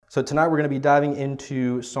So tonight we're going to be diving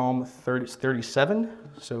into Psalm 37.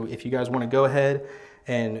 So if you guys want to go ahead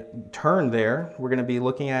and turn there, we're going to be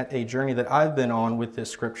looking at a journey that I've been on with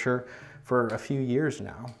this scripture for a few years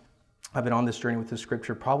now. I've been on this journey with this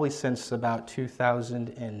scripture probably since about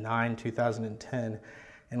 2009, 2010,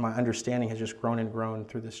 and my understanding has just grown and grown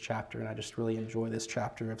through this chapter, and I just really enjoy this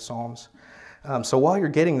chapter of Psalms. So while you're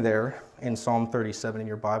getting there in Psalm 37 in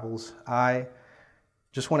your Bibles, I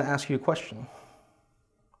just want to ask you a question.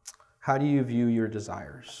 How do you view your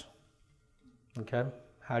desires? Okay?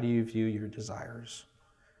 How do you view your desires?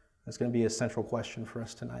 That's going to be a central question for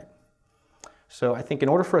us tonight. So I think in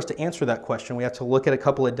order for us to answer that question, we have to look at a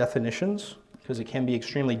couple of definitions, because it can be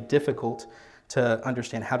extremely difficult to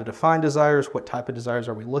understand how to define desires, what type of desires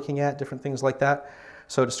are we looking at, different things like that.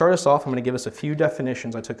 So to start us off, I'm going to give us a few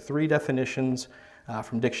definitions. I took 3 definitions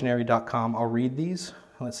from dictionary.com. I'll read these,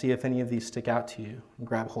 and let's see if any of these stick out to you, and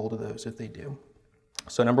grab hold of those if they do.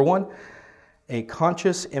 So number 1, a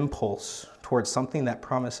conscious impulse towards something that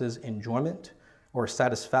promises enjoyment or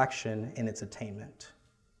satisfaction in its attainment.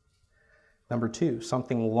 Number 2,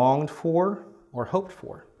 something longed for or hoped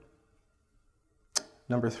for.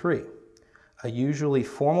 Number 3, a usually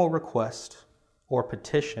formal request or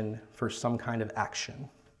petition for some kind of action.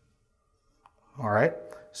 All right,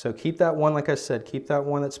 so keep that one, like I said, keep that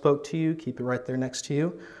one that spoke to you, keep it right there next to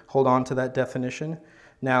you. Hold on to that definition.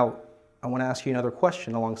 Now, I want to ask you another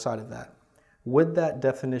question alongside of that. Would that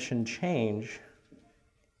definition change,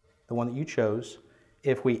 the one that you chose,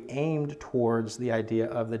 if we aimed towards the idea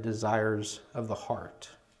of the desires of the heart?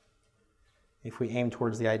 If we aim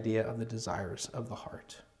towards the idea of the desires of the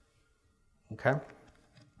heart. Okay?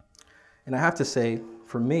 And I have to say,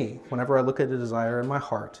 for me, whenever I look at a desire in my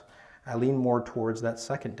heart, I lean more towards that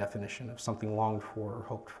second definition of something longed for or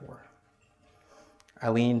hoped for. I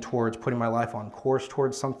lean towards putting my life on course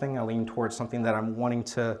towards something. I lean towards something that I'm wanting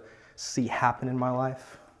to see happen in my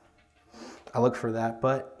life. I look for that,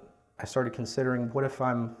 but I started considering, what if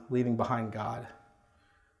I'm leaving behind God?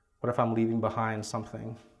 What if I'm leaving behind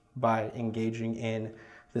something by engaging in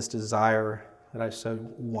this desire that I so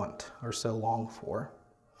want or so long for?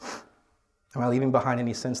 Am I leaving behind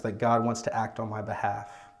any sense that God wants to act on my behalf?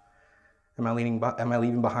 Am I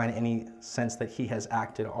leaving behind any sense that He has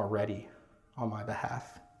acted already on my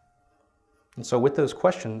behalf? And so with those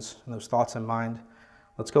questions and those thoughts in mind,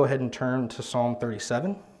 let's go ahead and turn to Psalm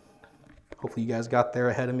 37. Hopefully you guys got there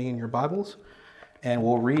ahead of me in your Bibles. And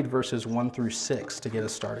we'll read verses 1 through 6 to get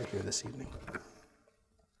us started here this evening.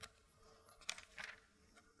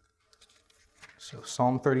 So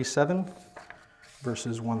Psalm 37,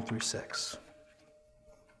 verses 1 through 6.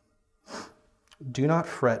 Do not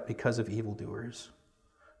fret because of evildoers,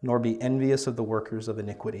 nor be envious of the workers of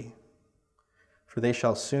iniquity. For they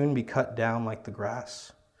shall soon be cut down like the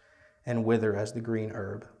grass, and wither as the green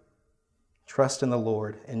herb. Trust in the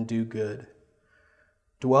Lord and do good.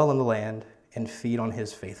 Dwell in the land and feed on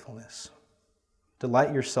His faithfulness.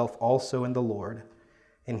 Delight yourself also in the Lord,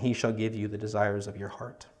 and He shall give you the desires of your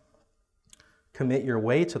heart. Commit your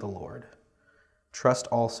way to the Lord. Trust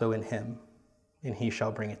also in Him, and He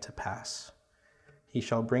shall bring it to pass. He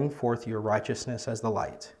shall bring forth your righteousness as the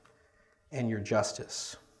light, and your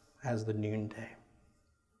justice as the noonday.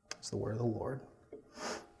 It's the word of the Lord.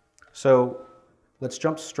 So let's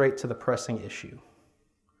jump straight to the pressing issue.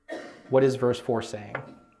 What is verse 4 saying?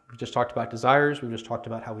 We've just talked about desires. We've just talked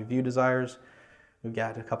about how we view desires. We've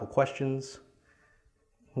got a couple questions.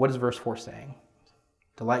 What is verse 4 saying?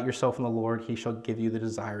 Delight yourself in the Lord. He shall give you the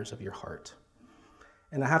desires of your heart.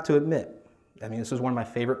 And I have to admit, this is one of my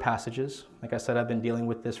favorite passages. Like I said, I've been dealing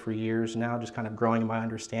with this for years now, just kind of growing in my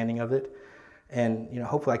understanding of it. And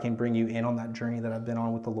hopefully I can bring you in on that journey that I've been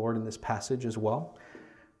on with the Lord in this passage as well.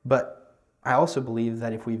 But I also believe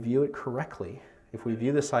that if we view it correctly, if we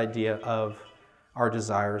view this idea of our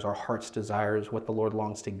desires, our heart's desires, what the Lord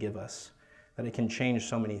longs to give us, that it can change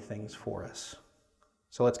so many things for us.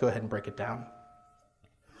 So let's go ahead and break it down.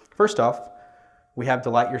 First off, we have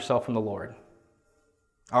delight yourself in the Lord.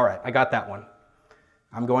 All right, I got that one.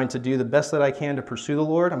 I'm going to do the best that I can to pursue the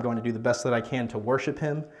Lord. I'm going to do the best that I can to worship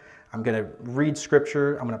Him. I'm going to read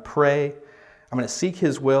Scripture. I'm going to pray. I'm going to seek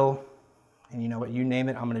His will. And you know what? You name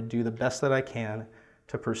it, I'm going to do the best that I can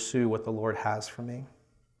to pursue what the Lord has for me.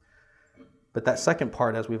 But that second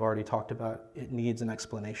part, as we've already talked about, it needs an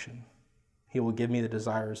explanation. He will give me the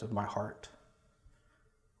desires of my heart.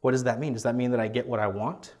 What does that mean? Does that mean that I get what I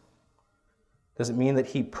want? Does it mean that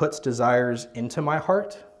He puts desires into my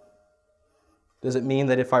heart? Does it mean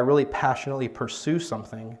that if I really passionately pursue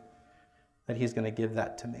something, that He's going to give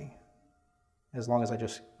that to me, as long as I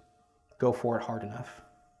just go for it hard enough?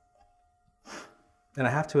 And I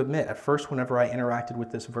have to admit, at first, whenever I interacted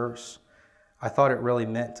with this verse, I thought it really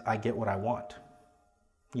meant I get what I want.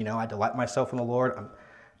 You know, I delight myself in the Lord. I'm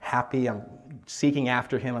happy. I'm seeking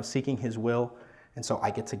after him. I'm seeking his will. And so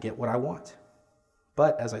I get what I want.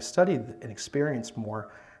 But as I studied and experienced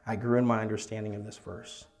more, I grew in my understanding of this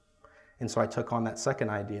verse. And so I took on that second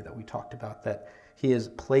idea that we talked about, that he is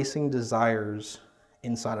placing desires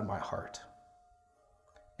inside of my heart.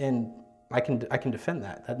 And I can defend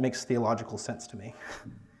that. That makes theological sense to me.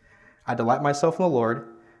 I delight myself in the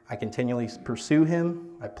Lord. I continually pursue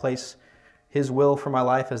him. I place his will for my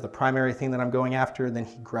life as the primary thing that I'm going after. Then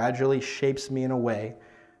he gradually shapes me in a way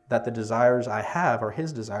that the desires I have are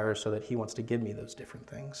his desires, so that he wants to give me those different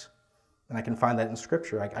things. And I can find that in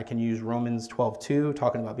Scripture. I can use Romans 12:2,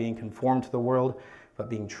 talking about being conformed to the world, but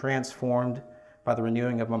being transformed by the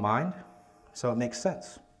renewing of my mind. So it makes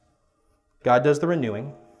sense. God does the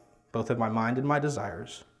renewing, both of my mind and my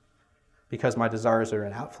desires, because my desires are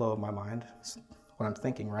an outflow of my mind. It's what I'm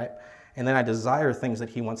thinking, right? And then I desire things that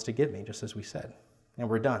he wants to give me, just as we said. And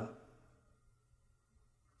we're done.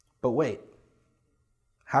 But wait,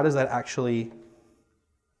 how does that actually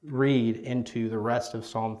read into the rest of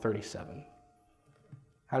Psalm 37?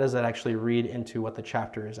 How does that actually read into what the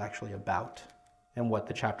chapter is actually about and what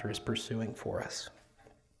the chapter is pursuing for us?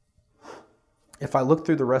 If I look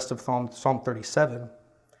through the rest of Psalm 37,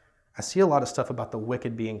 I see a lot of stuff about the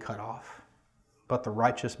wicked being cut off, about the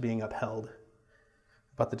righteous being upheld,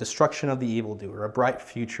 about the destruction of the evildoer, a bright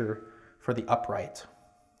future for the upright.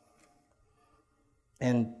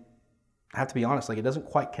 And I have to be honest, it doesn't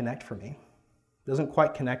quite connect for me. It doesn't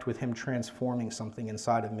quite connect with him transforming something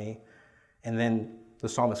inside of me, and then the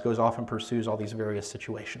psalmist goes off and pursues all these various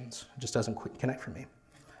situations. It just doesn't quite connect for me.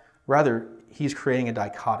 Rather, he's creating a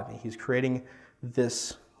dichotomy. He's creating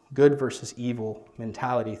this good versus evil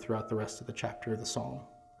mentality throughout the rest of the chapter of the psalm.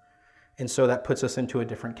 And so that puts us into a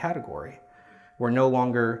different category. We're no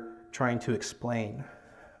longer trying to explain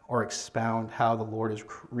or expound how the Lord is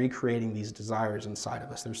recreating these desires inside of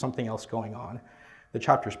us. There's something else going on. The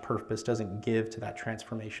chapter's purpose doesn't give to that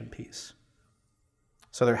transformation piece.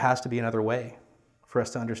 So there has to be another way for us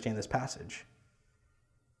to understand this passage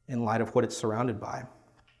in light of what it's surrounded by.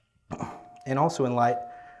 And also in light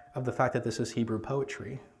of the fact that this is Hebrew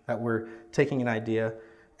poetry, that we're taking an idea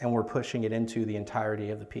and we're pushing it into the entirety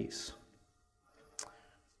of the piece.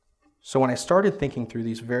 So when I started thinking through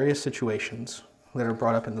these various situations that are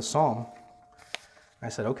brought up in the psalm, I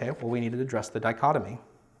said, okay, well, we need to address the dichotomy.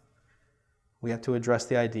 We have to address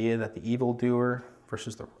the idea that the evildoer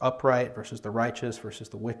versus the upright versus the righteous versus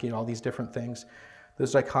the wicked, all these different things,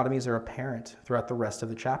 those dichotomies are apparent throughout the rest of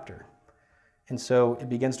the chapter. And so it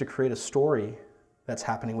begins to create a story that's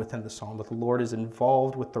happening within the psalm, that the Lord is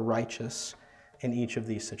involved with the righteous in each of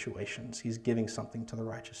these situations. He's giving something to the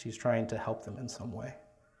righteous. He's trying to help them in some way.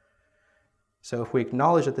 So if we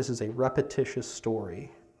acknowledge that this is a repetitious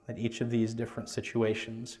story, that each of these different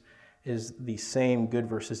situations is the same good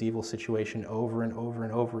versus evil situation over and over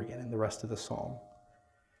and over again in the rest of the psalm,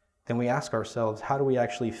 then we ask ourselves, how do we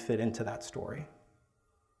actually fit into that story?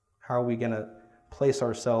 How are we going to place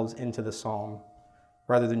ourselves into the psalm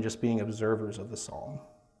rather than just being observers of the psalm?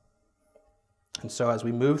 And so as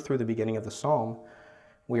we move through the beginning of the psalm,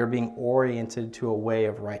 we are being oriented to a way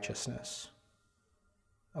of righteousness,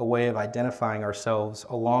 a way of identifying ourselves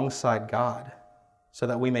alongside God so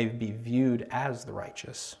that we may be viewed as the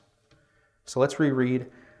righteous. So let's reread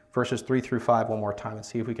verses 3 through 5 one more time and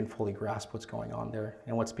see if we can fully grasp what's going on there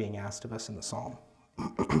and what's being asked of us in the psalm.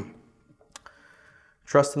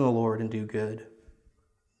 Trust in the Lord and do good.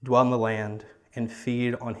 Dwell in the land and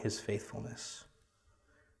feed on his faithfulness.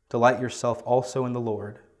 Delight yourself also in the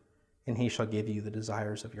Lord, and he shall give you the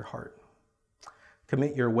desires of your heart.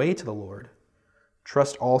 Commit your way to the Lord.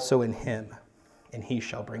 Trust also in him, and he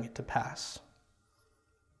shall bring it to pass.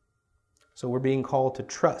 So we're being called to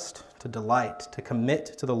trust, to delight, to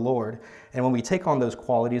commit to the Lord. And when we take on those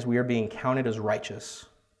qualities, we are being counted as righteous.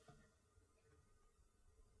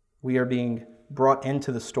 We are being brought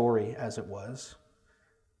into the story as it was.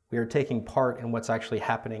 We are taking part in what's actually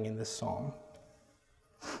happening in this psalm.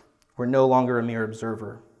 We're no longer a mere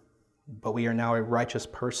observer, but we are now a righteous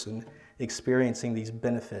person experiencing these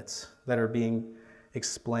benefits that are being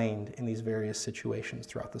explained in these various situations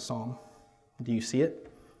throughout the psalm. Do you see it?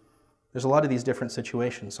 There's a lot of these different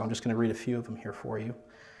situations, so I'm just going to read a few of them here for you.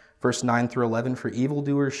 Verse 9 through 11, for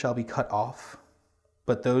evildoers shall be cut off,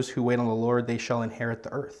 but those who wait on the Lord, they shall inherit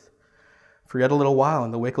the earth. For yet a little while,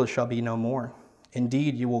 and the wicked shall be no more.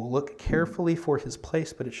 Indeed, you will look carefully for his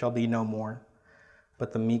place, but it shall be no more.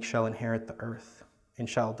 But the meek shall inherit the earth, and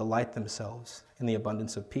shall delight themselves in the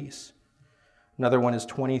abundance of peace. Another one is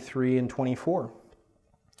 23 and 24.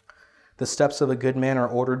 The steps of a good man are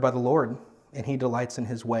ordered by the Lord, and he delights in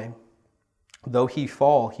his way. Though he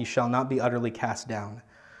fall, he shall not be utterly cast down,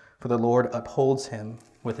 for the Lord upholds him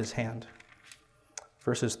with his hand.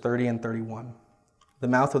 Verses 30 and 31. The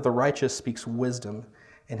mouth of the righteous speaks wisdom,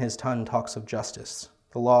 and his tongue talks of justice.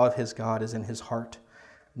 The law of his God is in his heart.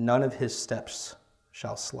 None of his steps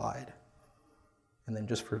shall slide. And then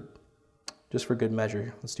just for good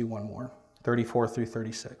measure, let's do one more. 34 through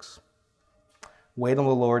 36. Wait on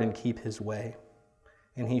the Lord and keep his way,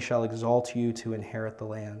 and he shall exalt you to inherit the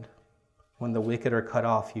land. When the wicked are cut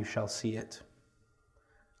off, you shall see it.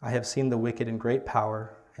 I have seen the wicked in great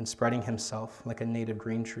power and spreading himself like a native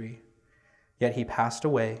green tree. Yet he passed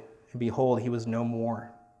away, and behold, he was no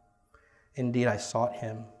more. Indeed, I sought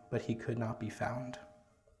him, but he could not be found.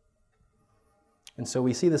 And so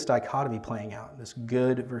we see this dichotomy playing out, this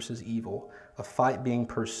good versus evil, a fight being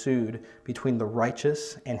pursued between the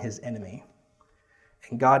righteous and his enemy.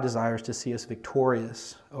 And God desires to see us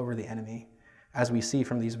victorious over the enemy, as we see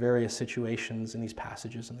from these various situations in these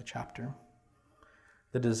passages in the chapter.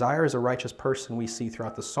 The desire as a righteous person we see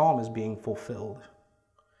throughout the psalm is being fulfilled.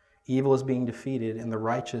 Evil is being defeated, and the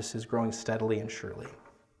righteous is growing steadily and surely.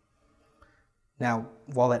 Now,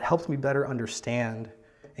 while that helps me better understand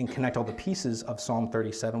and connect all the pieces of Psalm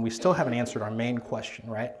 37, we still haven't answered our main question,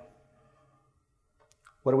 right?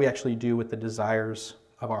 What do we actually do with the desires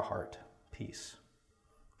of our heart? Peace.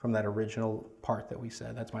 From that original part that we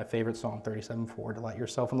said. That's my favorite Psalm 37:4. Delight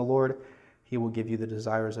yourself in the Lord. He will give you the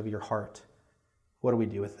desires of your heart. What do we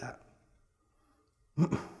do with that?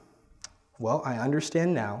 Well, I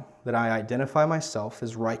understand now that I identify myself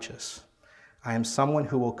as righteous. I am someone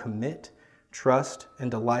who will commit, trust, and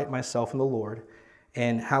delight myself in the Lord,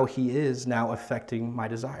 and how he is now affecting my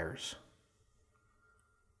desires.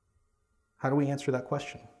 How do we answer that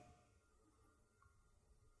question?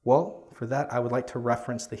 Well, for that, I would like to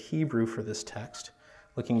reference the Hebrew for this text,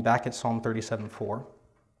 looking back at Psalm 37:4,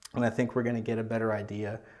 and I think we're going to get a better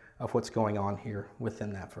idea of what's going on here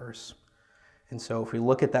within that verse. And so if we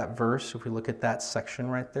look at that verse, if we look at that section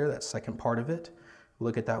right there, that second part of it,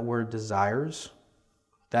 look at that word desires,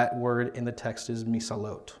 that word in the text is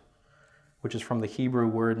misalot, which is from the Hebrew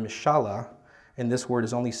word mishalah, and this word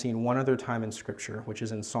is only seen one other time in Scripture, which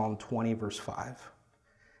is in Psalm 20, verse 5.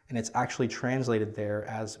 And it's actually translated there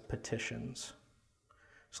as petitions.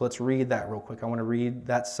 So let's read that real quick. I want to read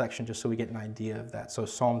that section just so we get an idea of that. So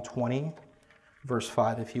Psalm 20, verse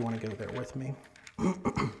 5, if you want to go there with me.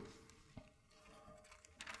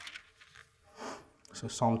 So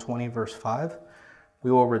Psalm 20, verse 5.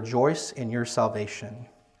 We will rejoice in your salvation,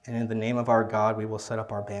 and in the name of our God we will set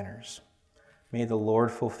up our banners. May the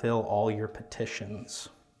Lord fulfill all your petitions.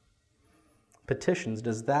 Petitions,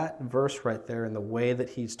 does that verse right there and the way that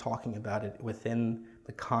he's talking about it within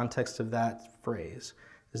the context of that phrase,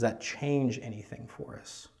 does that change anything for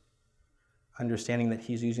us? Understanding that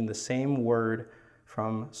he's using the same word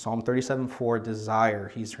from Psalm 37:4, desire,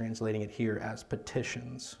 he's translating it here as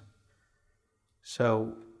petitions.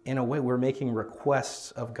 So in a way, we're making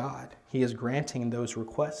requests of God. He is granting those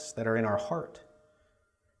requests that are in our heart.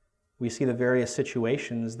 We see the various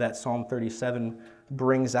situations that Psalm 37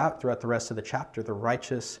 brings out throughout the rest of the chapter. The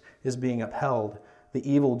righteous is being upheld.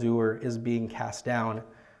 The evildoer is being cast down.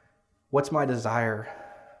 What's my desire?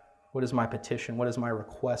 What is my petition? What is my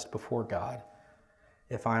request before God?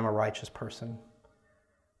 If I'm a righteous person,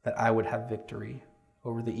 that I would have victory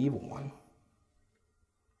over the evil one.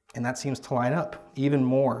 And that seems to line up even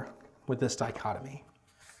more with this dichotomy,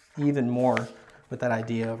 even more with that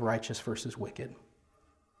idea of righteous versus wicked.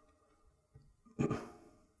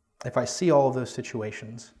 If I see all of those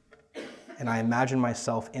situations and I imagine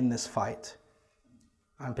myself in this fight,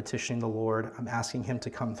 I'm petitioning the Lord, I'm asking him to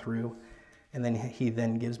come through, and then he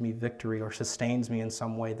then gives me victory or sustains me in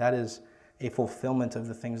some way, that is a fulfillment of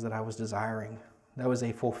the things that I was desiring. That was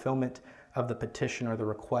a fulfillment of the petition or the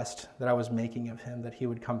request that I was making of him, that he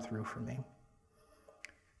would come through for me.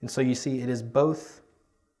 And so you see, it is both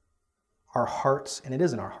our hearts and it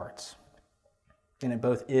isn't our hearts. And it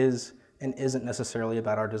both is and isn't necessarily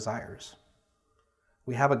about our desires.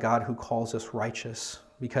 We have a God who calls us righteous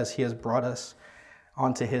because he has brought us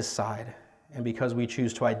onto his side and because we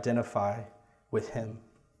choose to identify with him.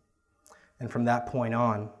 And from that point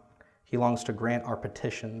on, he longs to grant our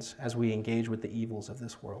petitions as we engage with the evils of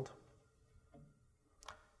this world.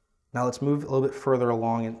 Now let's move a little bit further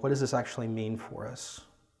along, and what does this actually mean for us?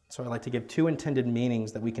 So I'd like to give two intended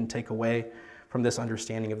meanings that we can take away from this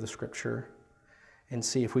understanding of the Scripture and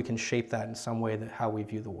see if we can shape that in some way, that how we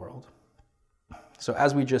view the world. So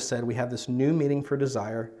as we just said, we have this new meaning for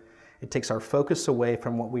desire. It takes our focus away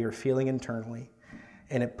from what we are feeling internally,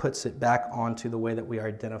 and it puts it back onto the way that we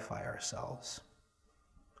identify ourselves.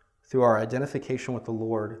 Through our identification with the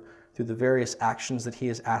Lord, through the various actions that he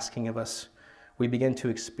is asking of us, we begin to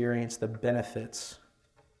experience the benefits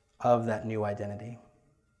of that new identity.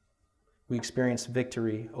 We experience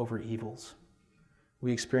victory over evils.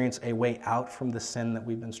 We experience a way out from the sin that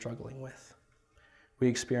we've been struggling with. We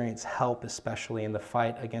experience help, especially in the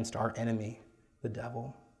fight against our enemy, the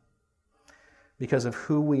devil. Because of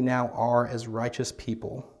who we now are as righteous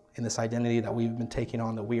people, in this identity that we've been taking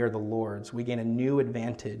on, that we are the Lord's, we gain a new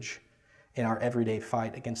advantage in our everyday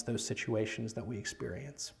fight against those situations that we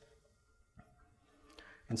experience.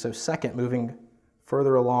 And so second, moving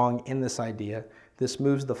further along in this idea, this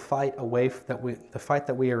moves the fight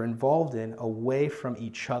that we are involved in away from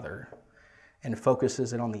each other and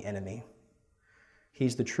focuses it on the enemy.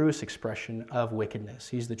 He's the truest expression of wickedness.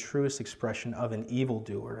 He's the truest expression of an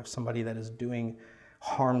evildoer, of somebody that is doing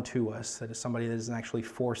harm to us, that is somebody that is an actually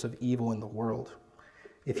force of evil in the world.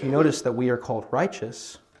 If you notice that we are called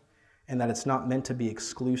righteous and that it's not meant to be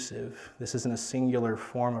exclusive, this isn't a singular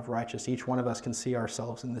form of righteous. Each one of us can see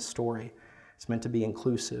ourselves in this story. It's meant to be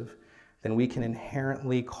inclusive. Then we cannot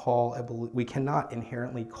inherently call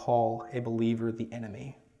a believer the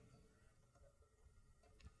enemy.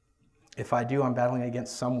 If I do, I'm battling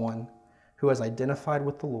against someone who has identified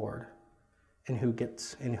with the Lord and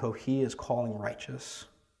who he is calling righteous.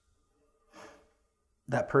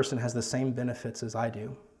 That person has the same benefits as I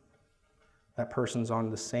do. That person's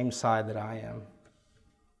on the same side that I am.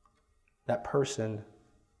 That person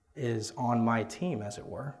is on my team, as it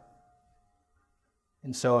were.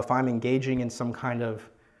 And so if I'm engaging in some kind of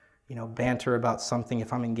banter about something,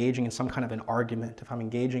 if I'm engaging in some kind of an argument, if I'm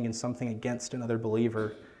engaging in something against another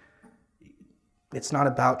believer, it's not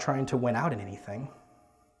about trying to win out in anything.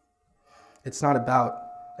 It's not about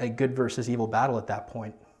a good versus evil battle at that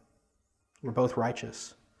point. We're both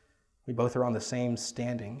righteous. We both are on the same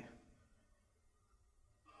standing.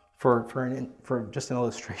 For just an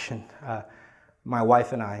illustration, my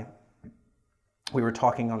wife and I, we were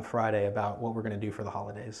talking on Friday about what we're going to do for the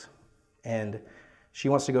holidays. And she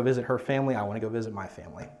wants to go visit her family. I want to go visit my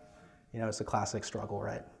family. It's a classic struggle,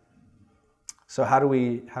 right? So how do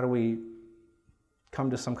we come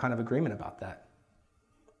to some kind of agreement about that?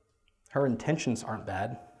 Her intentions aren't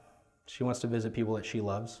bad. She wants to visit people that she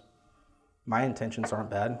loves. My intentions aren't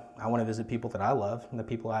bad. I want to visit people that I love and the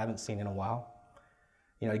people I haven't seen in a while.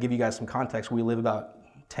 To give you guys some context, we live about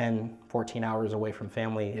 10, 14 hours away from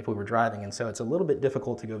family if we were driving, and so it's a little bit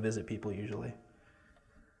difficult to go visit people usually.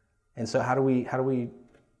 And so how do we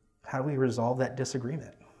resolve that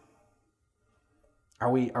disagreement?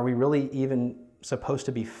 Are we really even supposed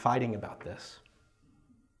to be fighting about this?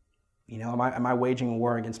 Am I waging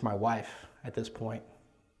war against my wife at this point?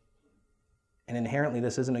 And inherently,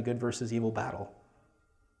 this isn't a good versus evil battle.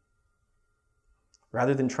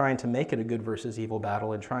 Rather than trying to make it a good versus evil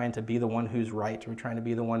battle and trying to be the one who's right or trying to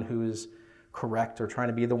be the one who is correct or trying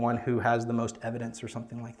to be the one who has the most evidence or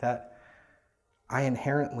something like that, I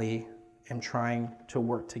inherently am trying to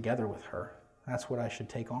work together with her. That's what I should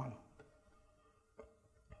take on.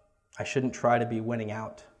 I shouldn't try to be winning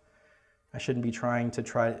out. I shouldn't be trying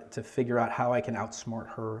to figure out how I can outsmart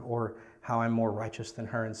her or how I'm more righteous than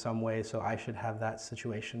her in some way, so I should have that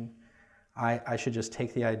situation. I should just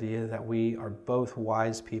take the idea that we are both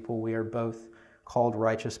wise people. We are both called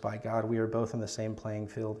righteous by God. We are both on the same playing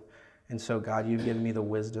field. And so, God, you've given me the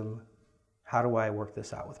wisdom. How do I work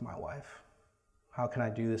this out with my wife? How can I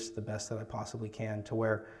do this the best that I possibly can to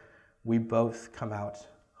where we both come out,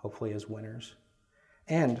 hopefully, as winners?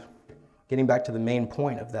 And getting back to the main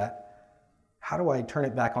point of that, how do I turn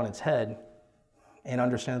it back on its head and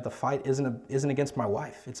understand that the fight isn't against my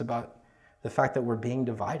wife? It's about the fact that we're being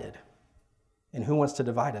divided. And who wants to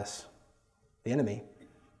divide us? The enemy.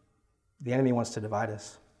 The enemy wants to divide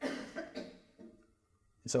us.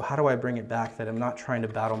 So how do I bring it back that I'm not trying to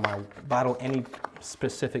battle any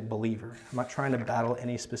specific believer? I'm not trying to battle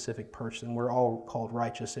any specific person. We're all called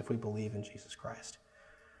righteous if we believe in Jesus Christ.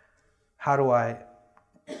 How do I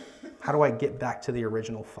get back to the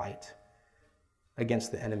original fight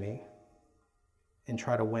against the enemy and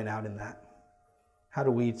try to win out in that? How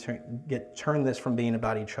do we turn this from being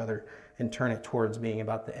about each other and turn it towards being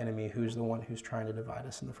about the enemy, who's the one who's trying to divide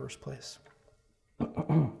us in the first place?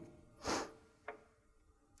 And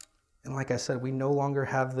like I said, we no longer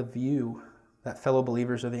have the view that fellow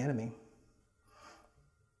believers are the enemy.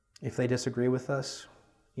 If they disagree with us,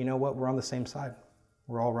 you know what? We're on the same side.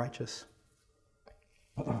 We're all righteous.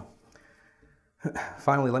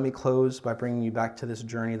 Finally, let me close by bringing you back to this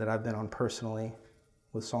journey that I've been on personally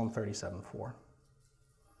with Psalm 37:4.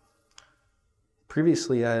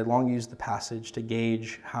 Previously, I had long used the passage to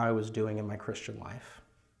gauge how I was doing in my Christian life.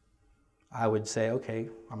 I would say, okay,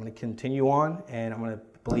 I'm going to continue on, and I'm going to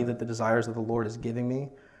believe that the desires that the Lord is giving me,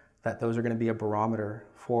 that those are going to be a barometer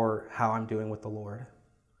for how I'm doing with the Lord.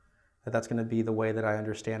 That's going to be the way that I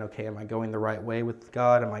understand, okay, am I going the right way with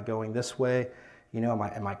God? Am I going this way?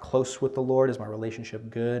 Am I close with the Lord? Is my relationship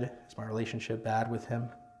good? Is my relationship bad with Him?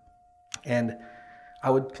 And I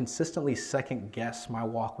would consistently second guess my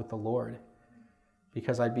walk with the Lord,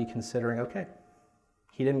 because I'd be considering, okay,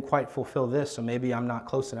 He didn't quite fulfill this, so maybe I'm not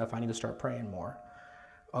close enough. I need to start praying more.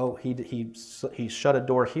 Oh, he shut a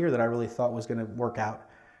door here that I really thought was going to work out.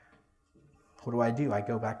 What do? I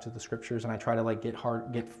go back to the scriptures and I try to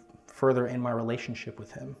get further in my relationship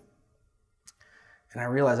with Him. And I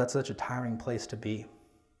realize that's such a tiring place to be.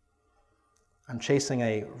 I'm chasing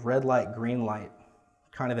a red light, green light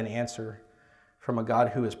kind of an answer from a God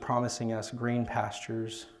who is promising us green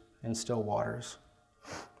pastures and still waters.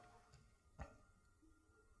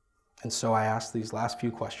 And so I ask these last few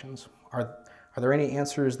questions. Are there any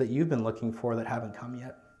answers that you've been looking for that haven't come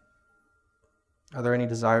yet? Are there any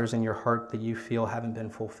desires in your heart that you feel haven't been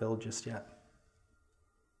fulfilled just yet?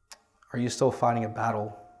 Are you still fighting a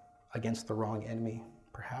battle against the wrong enemy,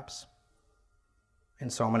 perhaps?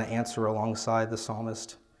 And so I'm going to answer alongside the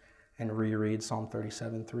psalmist and reread Psalm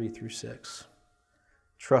 37, 3-6.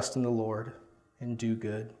 Trust in the Lord and do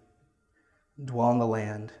good. Dwell in the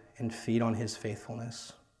land and feed on His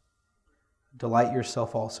faithfulness. Delight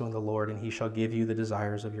yourself also in the Lord, and He shall give you the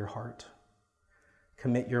desires of your heart.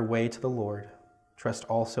 Commit your way to the Lord. Trust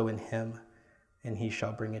also in Him, and He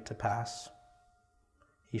shall bring it to pass.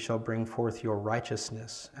 He shall bring forth your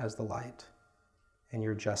righteousness as the light, and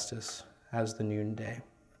your justice as the noonday.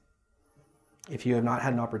 If you have not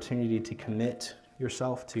had an opportunity to commit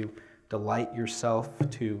yourself, to delight yourself,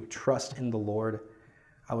 to trust in the Lord,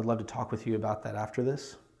 I would love to talk with you about that after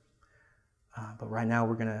this. But right now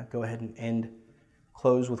we're going to go ahead and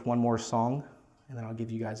close with one more song, and then I'll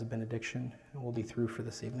give you guys a benediction, and we'll be through for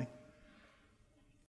this evening.